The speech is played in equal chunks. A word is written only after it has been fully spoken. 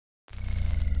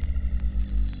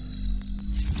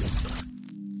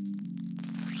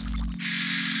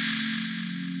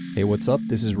Hey, what's up?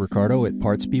 This is Ricardo at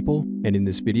Parts People, and in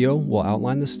this video, we'll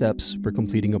outline the steps for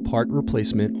completing a part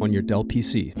replacement on your Dell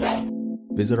PC.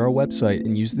 Visit our website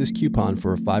and use this coupon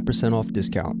for a 5% off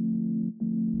discount.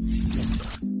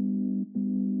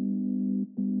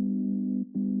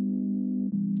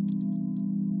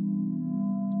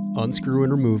 Unscrew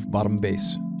and remove bottom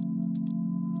base.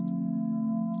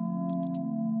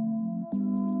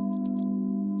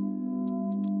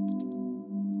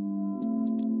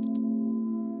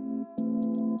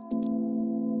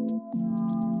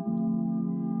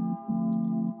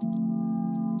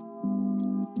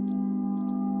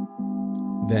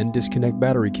 Then disconnect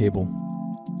battery cable.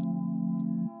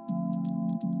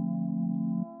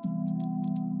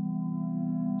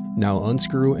 Now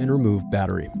unscrew and remove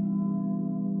battery.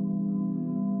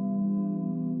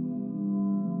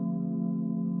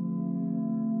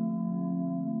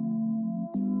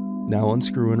 Now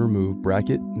unscrew and remove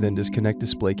bracket, then disconnect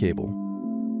display cable.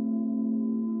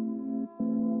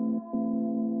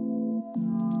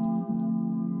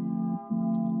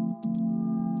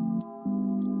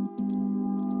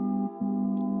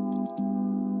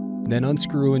 Then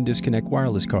unscrew and disconnect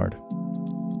wireless card.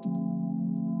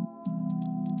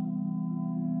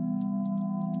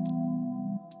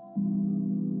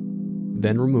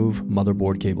 Then remove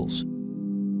motherboard cables.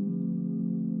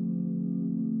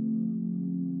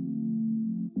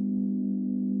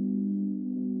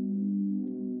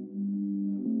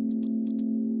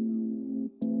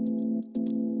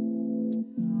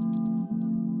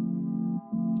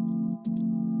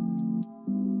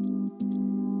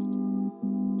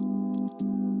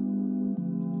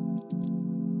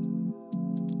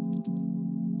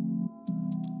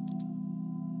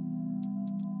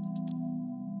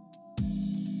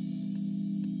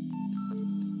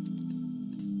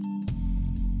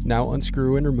 Now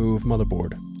unscrew and remove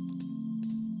motherboard.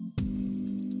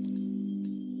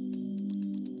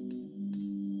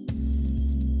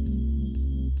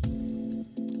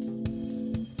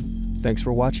 Thanks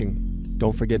for watching.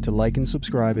 Don't forget to like and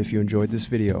subscribe if you enjoyed this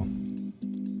video.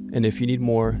 And if you need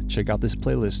more, check out this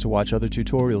playlist to watch other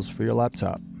tutorials for your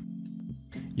laptop.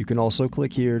 You can also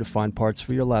click here to find parts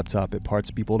for your laptop at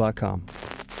partspeople.com.